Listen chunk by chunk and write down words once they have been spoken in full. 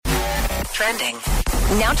trending.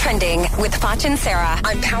 Now trending with Foch and Sarah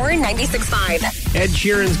on Power 96.5. Ed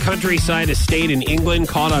Sheeran's countryside estate in England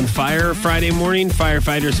caught on fire Friday morning.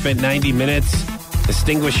 Firefighters spent 90 minutes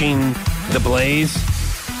extinguishing the blaze.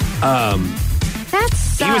 That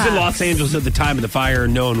sucks. He was in Los Angeles at the time of the fire.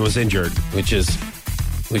 No one was injured, which is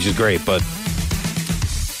great. But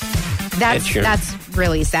that's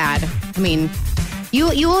really sad. I mean,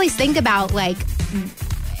 you always think about like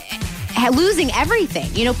losing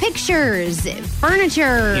everything, pictures,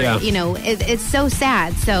 furniture, Yeah. It's so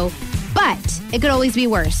sad. So, but it could always be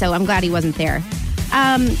worse. So I'm glad he wasn't there.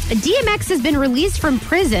 DMX has been released from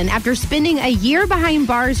prison after spending a year behind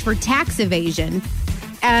bars for tax evasion.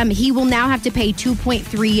 He will now have to pay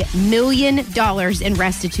 $2.3 million in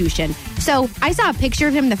restitution. So I saw a picture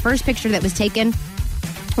of him, the first picture that was taken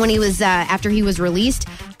when he was, after he was released.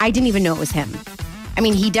 I didn't even know it was him. I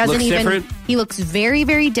mean, he doesn't Looks even, different? He looks very,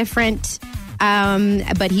 very different.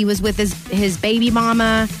 But he was with his baby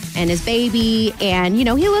mama and his baby. And, he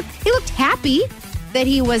looked happy that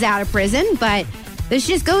he was out of prison. But this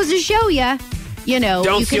just goes to show you,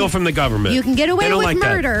 don't steal from the government. You can get away with like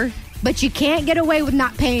murder. That. But you can't get away with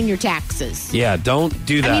not paying your taxes. Yeah, don't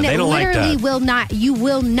do that. I mean, they don't like that. You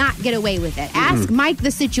will not get away with it. Ask Mike the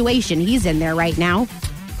Situation. He's in there right now,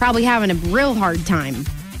 probably having a real hard time.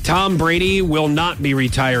 Tom Brady will not be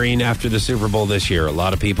retiring after the Super Bowl this year. A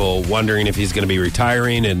lot of people wondering if he's going to be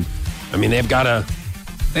retiring, and I mean they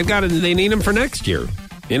need him for next year.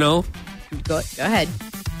 Go ahead.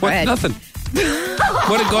 Go ahead. Nothing.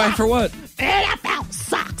 Go ahead for what? NFL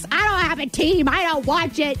sucks. I don't have a team. I don't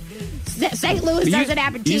watch it. St. Louis doesn't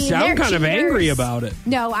have a team. You sound They're kind of cheaters. angry about it.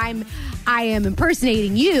 No, I am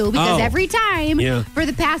impersonating you because every time for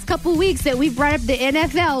the past couple weeks that we've brought up the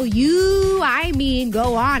NFL,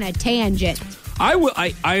 go on a tangent. I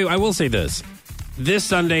will say this. This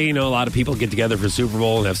Sunday, a lot of people get together for Super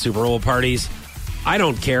Bowl and have Super Bowl parties. I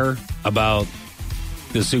don't care about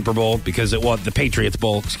the Super Bowl because the Patriots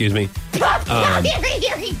Bowl, excuse me.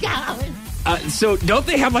 Here he goes. So don't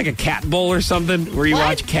they have like a cat bowl or something where you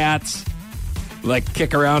watch cats like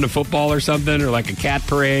kick around a football or something, or like a cat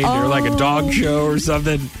parade or like a dog show or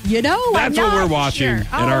something? That's what we're watching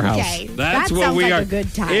at our house. That's what we are. A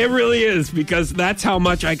good time. It really is, because that's how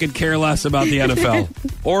much I could care less about the NFL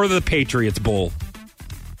or the Patriots Bowl.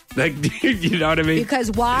 Like, you know what I mean? Because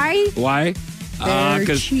why? Why?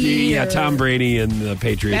 Because Tom Brady and the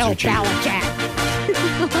Patriots are cheating.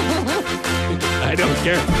 I don't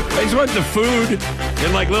care. I just want the food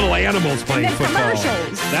and like little animals playing football.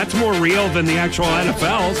 Commercials. That's more real than the actual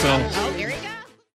NFL. So